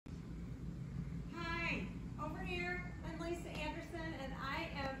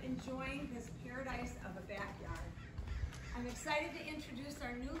enjoying this paradise of a backyard. I'm excited to introduce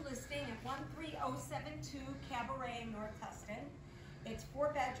our new listing at 13072 Cabaret in North Tustin. It's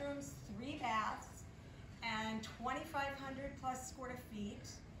 4 bedrooms, 3 baths, and 2,500 plus square feet,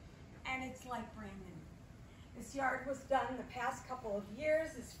 and it's like brand new. This yard was done the past couple of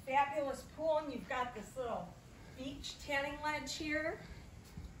years. This fabulous pool, and you've got this little beach tanning ledge here.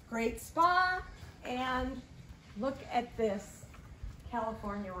 Great spa, and look at this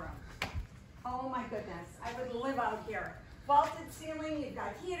California room. Oh my goodness, I would live out here. Vaulted ceiling, you've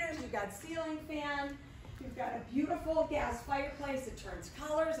got heaters, you've got ceiling fan, you've got a beautiful gas fireplace that turns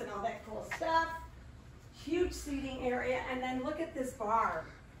colors and all that cool stuff. Huge seating area, and then look at this bar.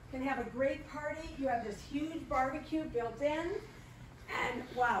 You can have a great party. You have this huge barbecue built in, and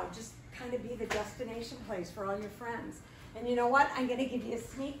wow, just kind of be the destination place for all your friends. And you know what? I'm gonna give you a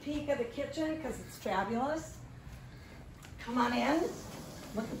sneak peek of the kitchen because it's fabulous. Come on in.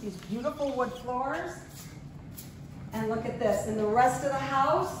 Look at these beautiful wood floors. And look at this. And the rest of the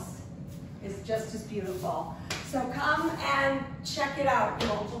house is just as beautiful. So come and check it out. You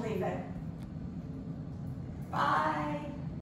won't believe it. Bye.